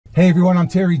Hey everyone, I'm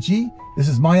Terry G. This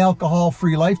is my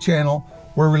alcohol-free life channel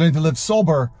where we're learning to live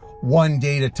sober one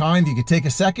day at a time. If you could take a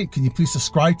second, can you please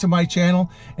subscribe to my channel?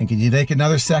 And can you take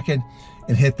another second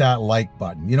and hit that like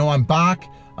button? You know, I'm back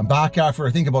after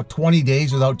I think about 20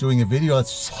 days without doing a video.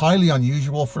 That's highly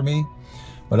unusual for me.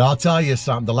 But I'll tell you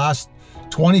something, the last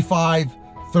 25,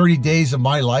 30 days of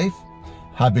my life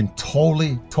have been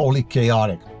totally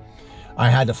chaotic. I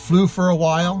had the flu for a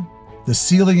while. The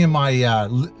ceiling in my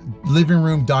living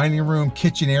room, dining room,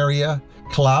 kitchen area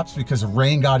collapsed because of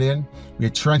rain got in. We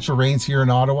had torrential rains here in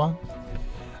Ottawa.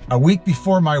 A week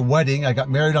before my wedding, I got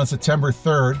married on September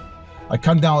 3rd. I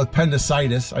come down with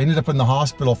appendicitis. I ended up in the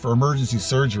hospital for emergency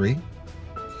surgery.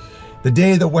 The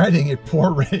day of the wedding, it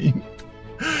poured rain.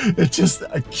 It just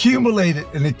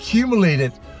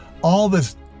accumulated all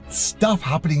this stuff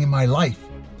happening in my life.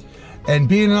 And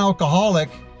being an alcoholic,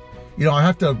 you know, I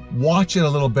have to watch it a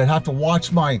little bit, have to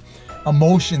watch my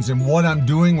emotions and what I'm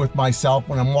doing with myself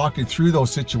when I'm walking through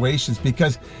those situations,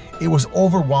 because it was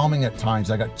overwhelming at times.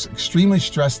 I got extremely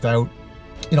stressed out.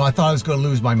 You know, I thought I was going to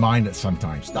lose my mind at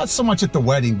sometimes. Not so much at the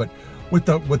wedding, but with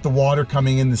the water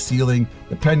coming in the ceiling,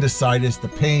 the appendicitis, the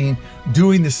pain,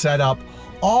 doing the setup,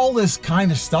 all this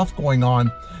kind of stuff going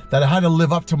on, that I had to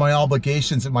live up to my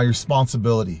obligations and my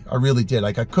responsibility. I really did.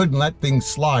 Like, I couldn't let things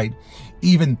slide,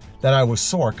 even that I was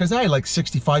sore, because I had like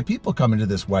 65 people coming to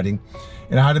this wedding,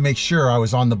 and I had to make sure I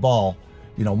was on the ball.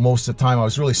 You know, most of the time I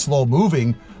was really slow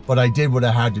moving, but I did what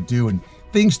I had to do, and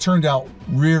things turned out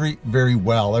really, very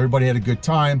well. Everybody had a good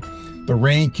time. The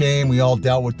rain came, we all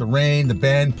dealt with the rain, the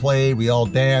band played, we all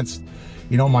danced.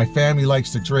 You know, my family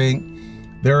likes to drink.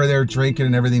 They were there drinking,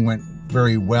 and everything went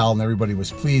very well, and everybody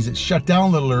was pleased. It shut down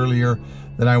a little earlier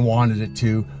than I wanted it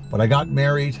to, but I got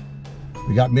married.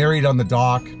 We got married on the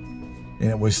dock, and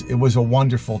it was a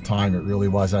wonderful time. It really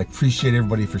was. I appreciate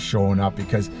everybody for showing up,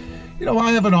 because, you know,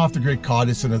 I have an off-the-grid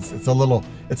cottage, and it's a little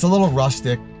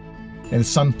rustic, and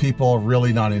some people are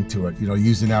really not into it. You know,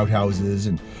 using outhouses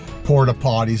and porta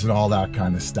potties and all that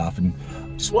kind of stuff. And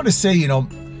I just want to say, you know,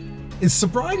 in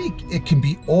sobriety, it can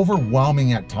be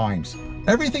overwhelming at times.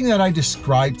 Everything that I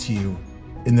described to you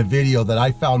in the video that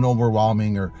I found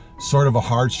overwhelming or sort of a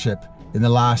hardship in the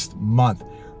last month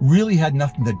really had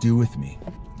nothing to do with me.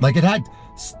 Like, it had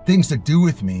things to do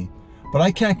with me, but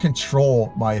I can't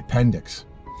control my appendix.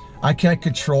 I can't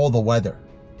control the weather.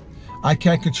 I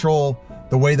can't control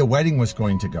the way the wedding was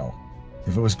going to go.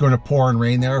 If it was going to pour and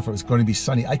rain there, if it was going to be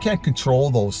sunny, I can't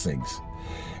control those things.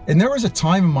 And there was a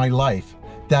time in my life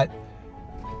that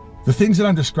the things that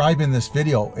I'm describing in this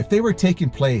video, if they were taking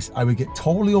place, I would get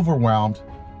totally overwhelmed.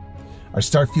 I'd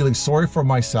start feeling sorry for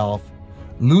myself,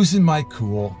 losing my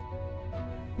cool,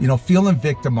 you know, feeling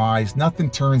victimized.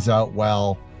 Nothing turns out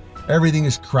well. Everything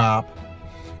is crap.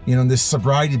 You know, in this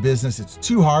sobriety business, it's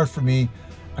too hard for me.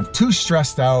 I'm too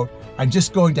stressed out. I'm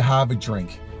just going to have a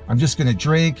drink. I'm just going to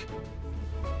drink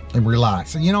and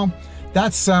relax. And you know,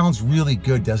 that sounds really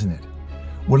good, doesn't it?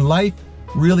 When life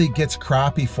really gets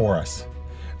crappy for us,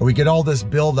 and we get all this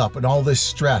buildup and all this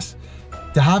stress,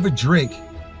 to have a drink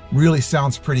really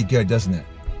sounds pretty good, doesn't it?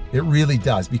 It really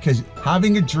does, because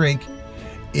having a drink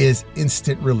is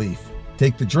instant relief.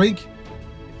 Take the drink,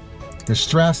 the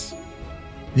stress,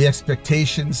 the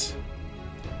expectations,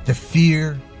 the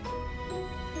fear,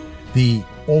 the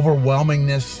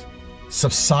overwhelmingness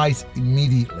subsides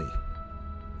immediately.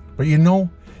 But you know,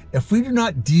 if we do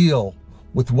not deal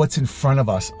with what's in front of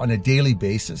us on a daily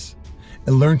basis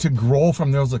and learn to grow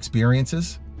from those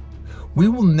experiences, we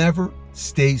will never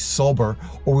stay sober,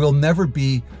 or we'll never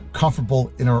be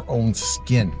comfortable in our own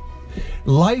skin.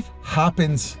 Life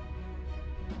happens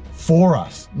for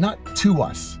us, not to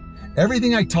us.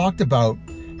 Everything I talked about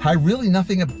had really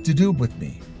nothing to do with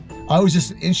me. I was just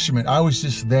an instrument. I was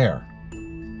just there.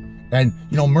 And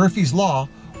you know, Murphy's Law,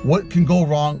 what can go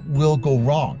wrong will go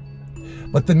wrong.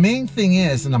 But the main thing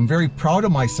is, and I'm very proud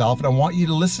of myself, and I want you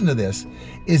to listen to this,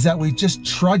 is that we just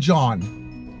trudge on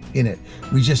in it.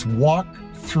 We just walk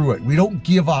through it. We don't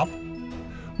give up.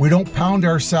 We don't pound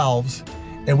ourselves,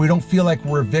 and we don't feel like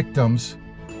we're victims,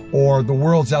 or the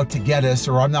world's out to get us,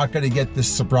 or I'm not going to get this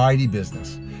sobriety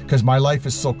business because my life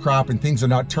is so crap and things are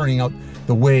not turning out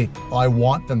the way I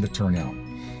want them to turn out.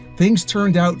 Things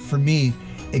turned out for me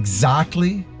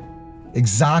exactly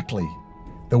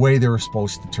the way they were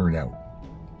supposed to turn out.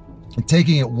 And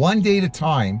taking it one day at a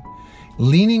time,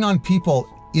 leaning on people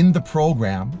in the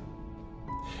program,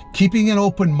 keeping an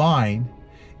open mind,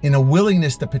 and a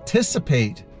willingness to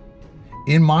participate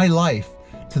in my life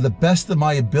to the best of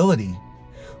my ability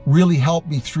really helped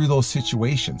me through those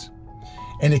situations.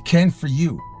 And it can for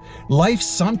you. Life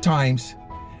sometimes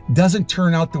doesn't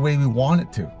turn out the way we want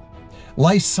it to.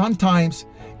 Life sometimes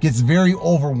gets very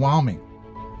overwhelming.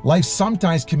 Life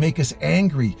sometimes can make us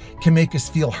angry, can make us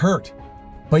feel hurt.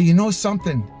 But you know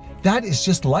something? That is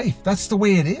just life. That's the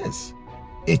way it is.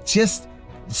 It just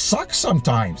sucks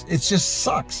sometimes. It just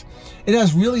sucks. It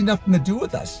has really nothing to do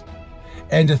with us.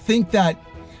 And to think that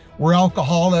we're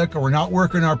alcoholic, or we're not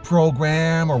working our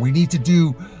program, or we need to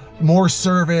do more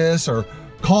service, or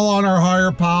call on our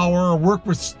higher power, or work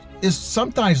with, is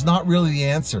sometimes not really the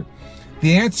answer.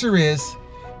 The answer is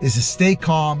to stay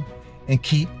calm and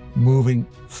keep moving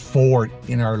forward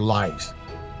in our lives.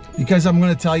 Because I'm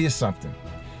going to tell you something.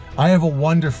 I have a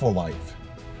wonderful life.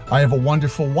 I have a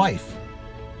wonderful wife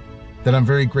that I'm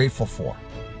very grateful for.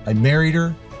 I married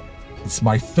her. It's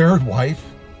my third wife.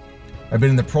 I've been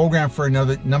in the program for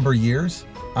another number of years.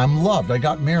 I'm loved. I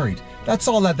got married. That's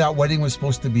all that wedding was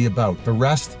supposed to be about. The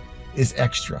rest is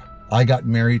extra. I got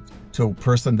married to a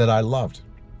person that I loved.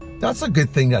 That's a good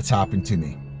thing that's happened to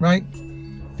me, right?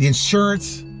 The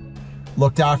insurance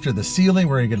looked after the ceiling.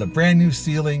 We're going to get a brand new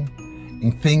ceiling,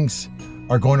 and things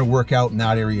are going to work out in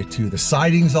that area too. The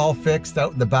siding's all fixed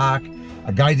out in the back.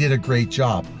 A guy did a great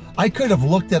job. I could have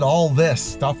looked at all this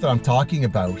stuff that I'm talking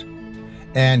about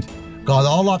and got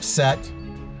all upset,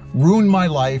 ruined my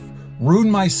life,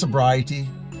 ruined my sobriety,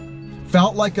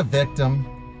 felt like a victim,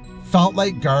 felt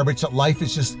like garbage, that life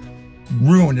is just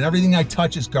ruined and everything I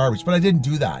touch is garbage. But I didn't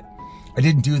do that. I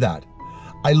didn't do that.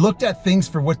 I looked at things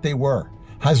for what they were.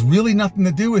 Has really nothing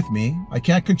to do with me. I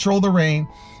can't control the rain.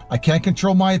 I can't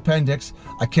control my appendix.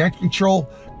 I can't control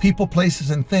people, places,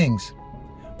 and things.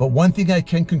 But one thing I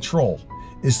can control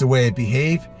is the way I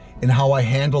behave and how I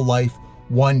handle life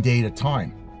one day at a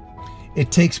time.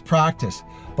 It takes practice,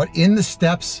 but in the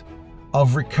steps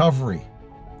of recovery,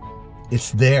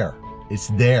 it's there. It's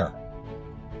there.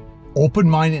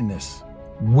 Open-mindedness,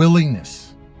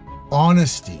 willingness,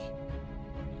 honesty,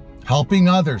 helping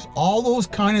others, all those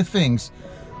kind of things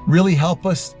really help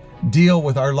us deal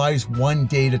with our lives one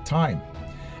day at a time.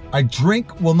 A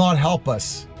drink will not help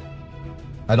us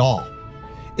at all.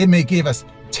 It may give us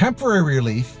temporary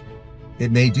relief.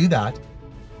 It may do that,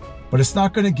 but it's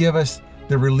not going to give us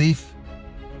the relief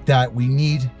that we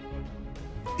need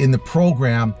in the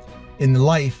program, in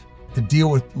life, to deal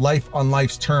with life on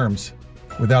life's terms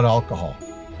without alcohol.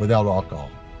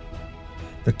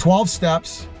 The 12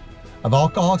 steps of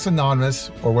Alcoholics Anonymous,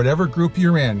 or whatever group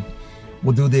you're in,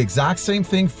 will do the exact same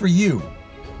thing for you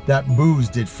that booze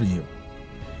did for you.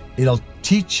 It'll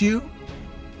teach you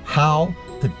how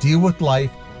to deal with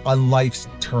life on life's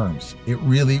terms. It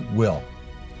really will.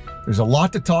 There's a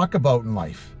lot to talk about in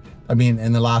life. I mean,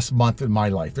 in the last month of my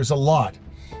life, there's a lot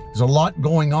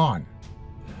going on.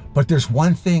 But there's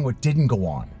one thing what didn't go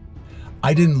on.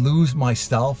 I didn't lose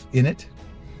myself in it.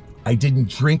 I didn't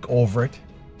drink over it.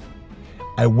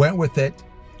 I went with it,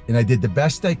 and I did the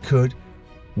best I could,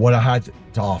 what I had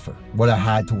to offer, what I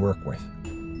had to work with.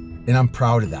 And I'm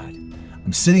proud of that.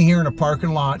 I'm sitting here in a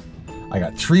parking lot. I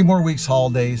got 3 more weeks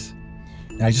holidays,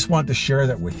 and I just wanted to share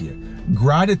that with you.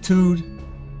 Gratitude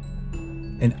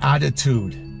and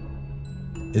attitude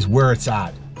is where it's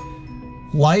at.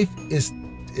 Life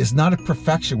is not a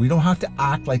perfection. We don't have to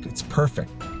act like it's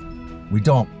perfect. We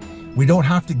don't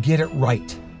have to get it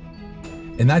right.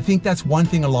 And I think that's one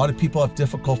thing a lot of people have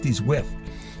difficulties with.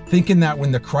 Thinking that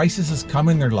when the crises come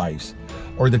in their lives,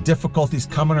 or the difficulties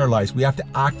come in our lives, we have to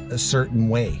act a certain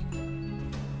way.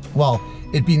 Well,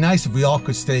 it'd be nice if we all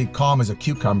could stay calm as a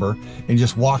cucumber and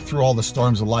just walk through all the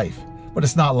storms of life. But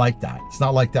it's not like that. It's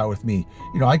not like that with me.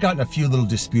 You know, I got in a few little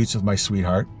disputes with my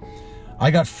sweetheart. I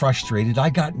got frustrated. I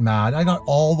got mad. I got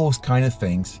all those kind of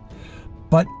things.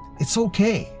 But it's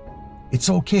okay. It's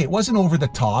okay. It wasn't over the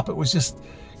top. It was just,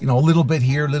 you know, a little bit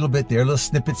here, a little bit there, little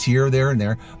snippets here, there, and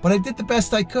there. But I did the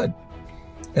best I could.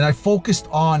 And I focused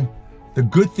on the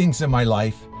good things in my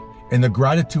life and the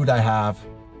gratitude I have.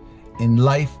 And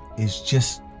life is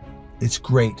just, it's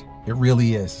great. It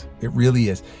really is. It really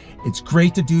is. It's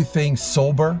great to do things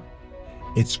sober.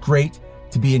 It's great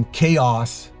to be in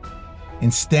chaos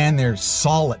and stand there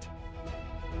solid,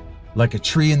 like a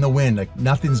tree in the wind, like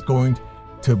nothing's going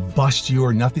to bust you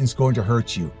or nothing's going to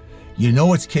hurt you. You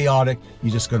know it's chaotic.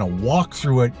 You're just going to walk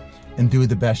through it and do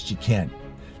the best you can.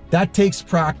 That takes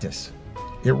practice.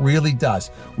 It really does.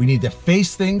 We need to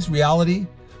face things, reality.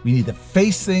 We need to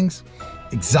face things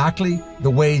exactly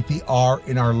the way they are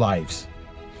in our lives.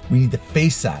 We need to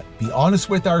face that. Be honest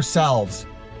with ourselves.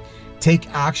 Take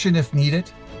action if needed,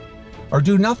 or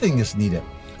do nothing if needed.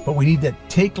 But we need to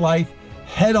take life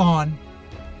head on,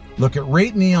 look it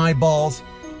right in the eyeballs,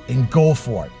 and go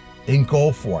for it. And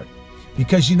go for it.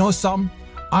 Because you know something?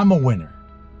 I'm a winner.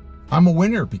 I'm a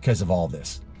winner because of all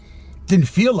this. Didn't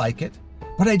feel like it,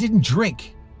 but I didn't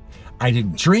drink. I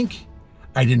didn't drink.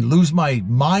 I didn't lose my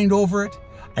mind over it.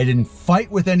 I didn't fight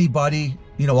with anybody,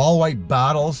 you know, all white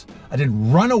battles. I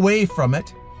didn't run away from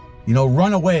it. You know,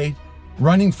 run away.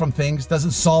 Running from things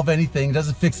doesn't solve anything,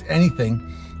 doesn't fix anything.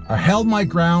 I held my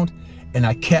ground and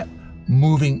I kept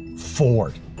moving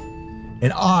forward.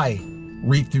 And I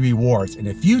reap the rewards. And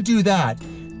if you do that,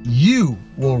 you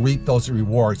will reap those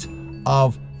rewards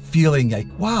of feeling like,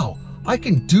 wow, I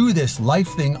can do this life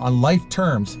thing on life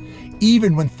terms.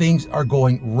 Even when things are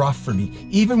going rough for me,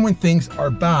 even when things are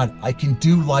bad, I can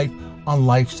do life on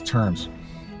life's terms.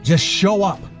 Just show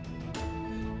up,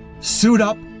 suit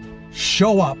up,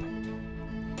 show up,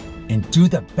 and do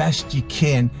the best you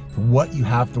can for what you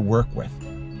have to work with.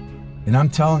 And I'm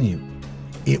telling you,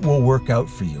 it will work out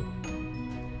for you.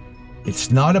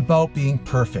 It's not about being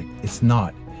perfect. It's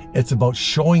not. It's about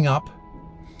showing up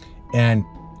and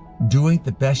doing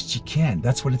the best you can.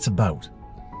 That's what it's about.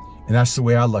 And that's the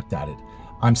way I looked at it.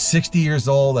 I'm 60 years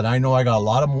old and I know I got a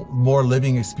lot of more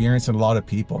living experience than a lot of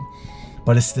people,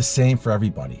 but it's the same for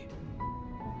everybody.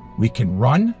 We can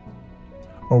run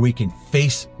or we can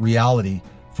face reality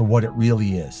for what it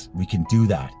really is. We can do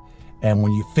that. And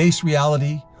when you face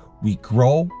reality, we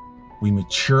grow, we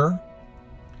mature,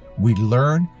 we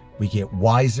learn, we get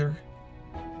wiser,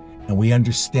 and we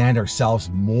understand ourselves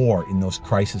more in those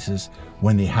crises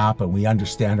when they happen. We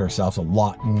understand ourselves a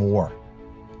lot more.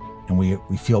 And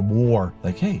we feel more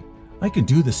like, hey, I can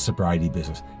do this sobriety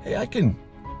business. Hey, I can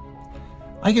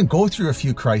go through a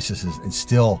few crises and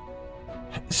still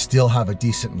have a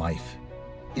decent life.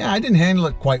 Yeah, I didn't handle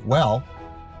it quite well.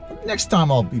 Next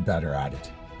time I'll be better at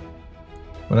it.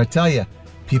 But I tell you,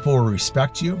 people will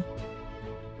respect you,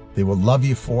 they will love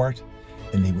you for it,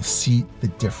 and they will see the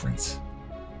difference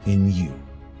in you.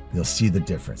 They'll see the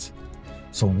difference.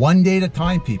 So one day at a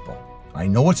time, people. I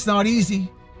know it's not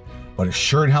easy, but it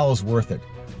sure in hell is worth it.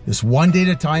 This one day at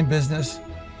a time business,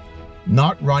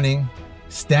 not running,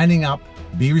 standing up,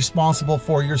 be responsible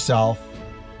for yourself,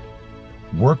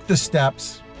 work the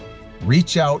steps,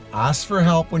 reach out, ask for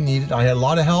help when needed. I had a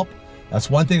lot of help. That's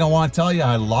one thing I want to tell you.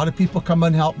 I had a lot of people come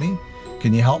and help me.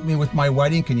 Can you help me with my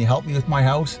wedding? Can you help me with my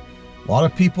house? A lot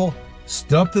of people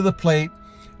stood up to the plate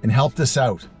and helped us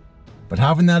out. But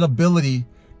having that ability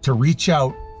to reach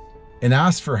out and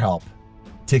ask for help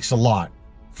takes a lot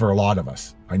for a lot of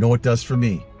us. I know it does for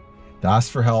me. To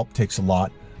ask for help takes a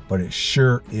lot, but it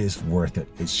sure is worth it.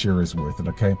 It sure is worth it,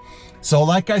 okay? So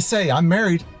like I say, I'm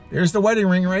married. There's the wedding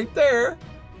ring right there.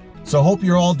 So I hope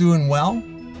you're all doing well.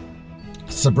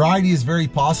 Sobriety is very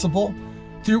possible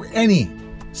through any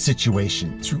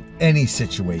situation,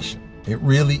 It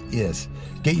really is.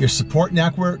 Get your support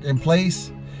network in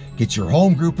place, get your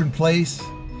home group in place,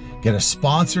 get a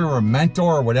sponsor or a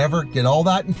mentor or whatever, get all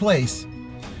that in place.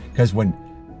 Because when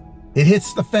it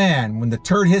hits the fan, when the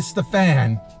turd hits the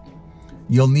fan,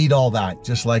 you'll need all that,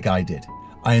 just like I did.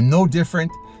 I am no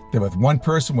different than with one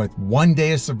person with one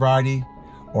day of sobriety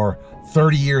or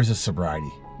 30 years of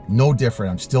sobriety. No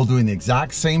different. I'm still doing the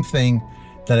exact same thing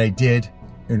that I did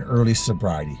in early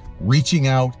sobriety. Reaching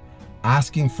out,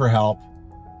 asking for help,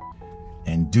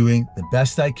 and doing the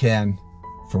best I can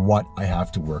for what I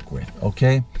have to work with,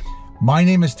 okay? My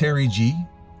name is Terry G.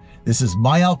 This is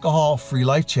My Alcohol-Free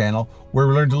Life channel, where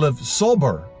we learn to live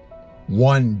sober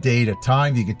one day at a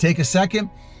time. If you can take a second,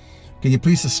 can you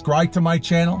please subscribe to my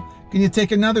channel? Can you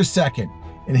take another second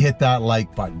and hit that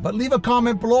like button? But leave a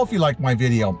comment below if you like my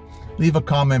video. Leave a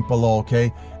comment below,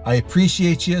 okay? I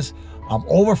appreciate you. I'm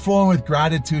overflowing with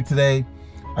gratitude today.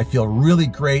 I feel really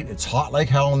great. It's hot like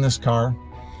hell in this car.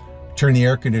 Turn the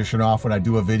air conditioner off when I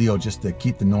do a video just to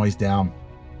keep the noise down.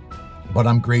 But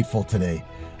I'm grateful today.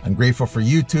 I'm grateful for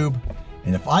YouTube.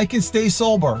 And if I can stay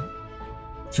sober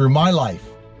through my life,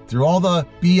 through all the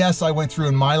BS I went through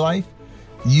in my life,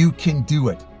 you can do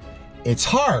it. It's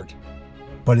hard,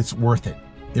 but it's worth it.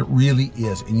 It really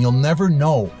is. And you'll never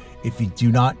know if you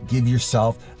do not give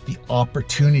yourself the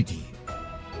opportunity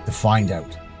to find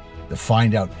out.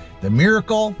 The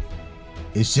miracle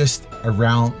is just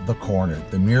around the corner.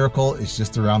 The miracle is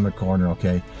just around the corner,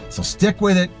 okay? So stick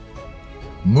with it,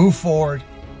 move forward,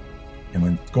 and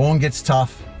when going gets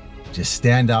tough, just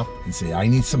stand up and say, I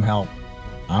need some help.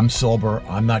 I'm sober.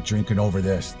 I'm not drinking over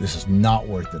this. This is not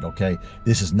worth it, okay?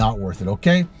 This is not worth it,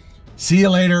 okay? See you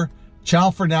later.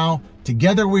 Ciao for now.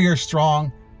 Together we are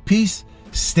strong. Peace.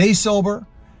 Stay sober.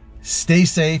 Stay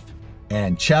safe.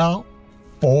 And ciao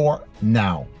for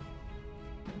now.